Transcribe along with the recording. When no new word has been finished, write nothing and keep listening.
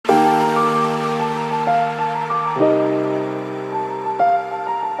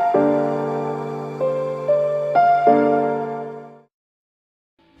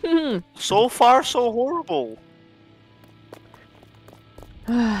So far, so horrible.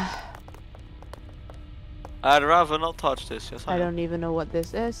 I'd rather not touch this. Yes, I don't even know what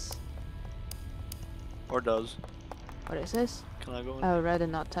this is. Or does. What is this? Can I go in? I would rather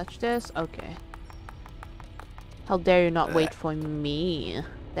not touch this. Okay. How dare you not wait for me?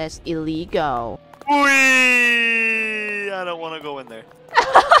 That's illegal. Whee! I don't want to go in there.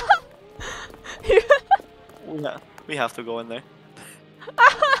 Yeah, we have to go in there.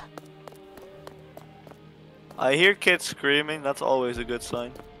 I hear kids screaming. That's always a good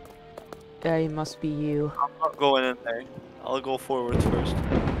sign. Yeah, it must be you. I'm not going in there. I'll go forwards first.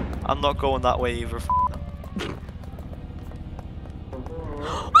 I'm not going that way either.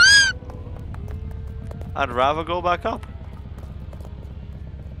 I'd rather go back up.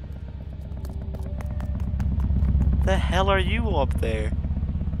 The hell are you up there?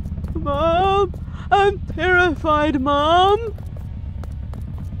 Mom! I'm terrified, Mom!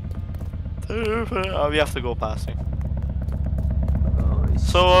 Terrified. Oh, we have to go past her. Oh,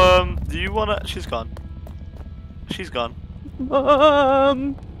 So, do you wanna... She's gone. She's gone.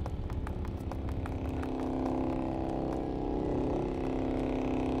 Mom!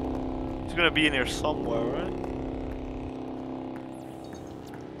 She's gonna be in here somewhere, right?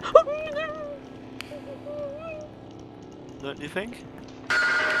 Don't you think?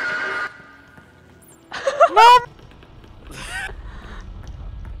 Mom!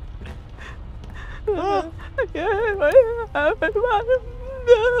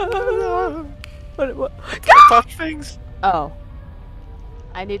 What? Touch things. Oh.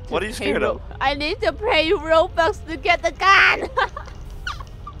 I need to What are you scared of? I need to pay Robux to get the gun!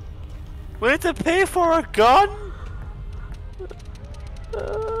 We need to pay for a gun?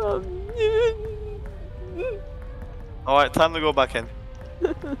 Alright, time to go back in.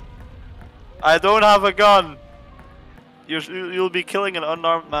 I don't have a gun! You'll be killing an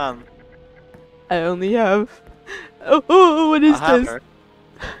unarmed man. I only have... Oh, what is a hammer.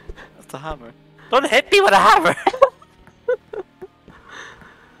 That's a hammer. Don't hit me with a hammer!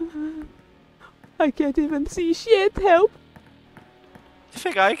 I can't even see shit, help! You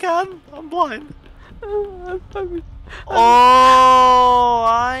think I can? I'm blind. Oh,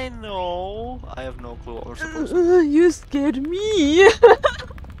 I know. I have no clue what we're supposed to do. You scared me!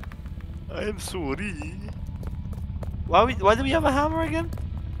 I'm sorry. Why do we have a hammer again?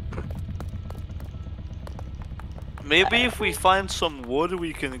 Maybe if we find some wood,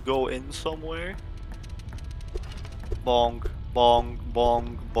 we can go in somewhere. Bong, bong,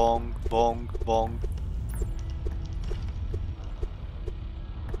 bong, bong, bong, bong.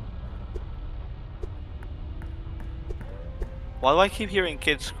 Why do I keep hearing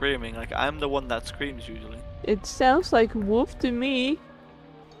kids screaming? Like, I'm the one that screams usually. It sounds like wolf to me.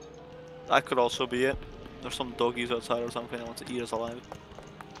 That could also be it. There's some doggies outside or something that want to eat us alive.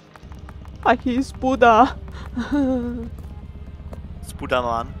 He's Buddha. It's Buddha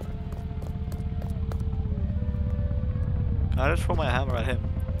man. Can I just throw my hammer at him?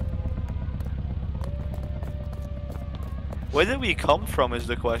 Where did we come from is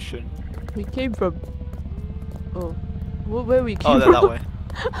the question. We came from... Oh. Where we came from? Oh, that way.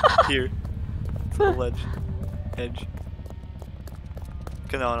 Here. To the ledge. Edge.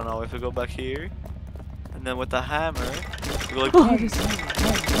 Okay, no. If we go back here, and then with the hammer, we go like...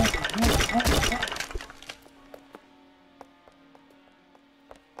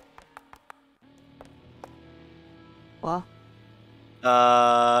 What?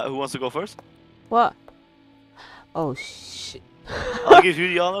 Who wants to go first? What? Oh shit. I'll give you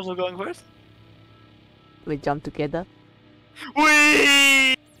the honors of going first. We jump together.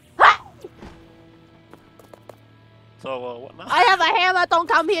 Whee! So, what now? I have a hammer, don't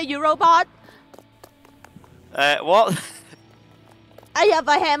come here, you robot! What? I have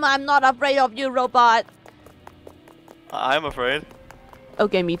a hammer, I'm not afraid of you, robot! I'm afraid.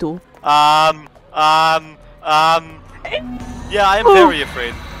 Okay, me too. Yeah, I am very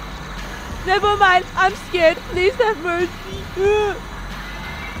afraid. Never mind, I'm scared, please have mercy.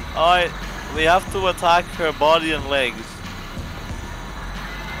 Alright, we have to attack her body and legs.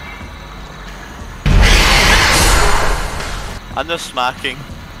 I'm just smacking.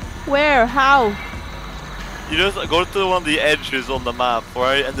 Where? How? You just go to one of the edges on the map,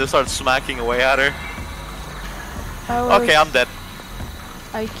 right? And just start smacking away at her. Okay, I'm dead.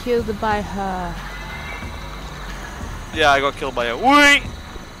 I killed by her. Yeah, I got killed by her. Whee!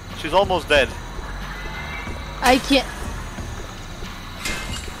 She's almost dead. I can't.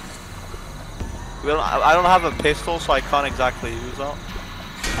 I don't have a pistol, so I can't exactly use that.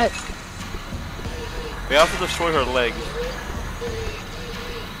 We have to destroy her legs.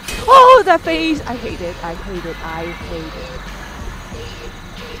 Oh, that face! I hate it. I hate it. I hate it.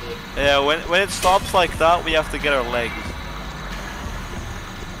 Yeah, when it stops like that, we have to get our legs.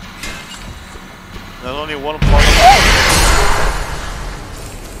 There's only one part of her.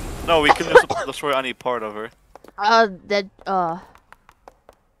 No, we can just destroy any part of her.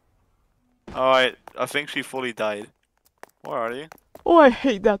 Alright, I think she fully died. Where are you? Oh, I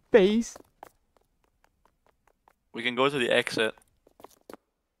hate that face. We can go to the exit.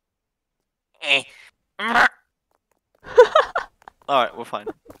 Alright, we're fine.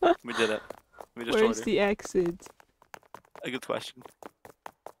 We did it. We destroyed Where's her. the exit? A good question.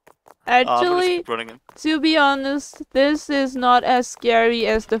 I'm gonna Actually, keep running in. to be honest, this is not as scary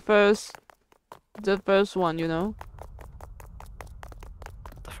as the first one, you know?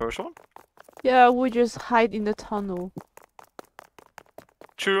 The first one? Yeah, we just hide in the tunnel.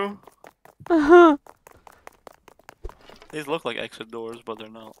 True. These look like exit doors, but they're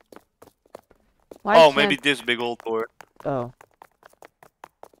not. Why Maybe can't... this big old door. Oh.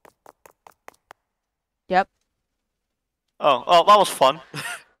 Yep. Oh, that was fun.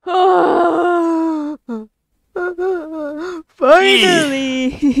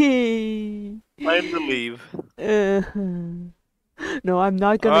 Finally! Time to leave. No, I'm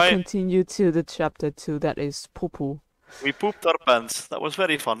not gonna Alright, continue to the chapter 2. That is poo-poo. we pooped our pants. That was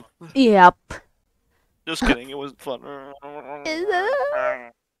very fun. Yep. Just kidding, it was fun.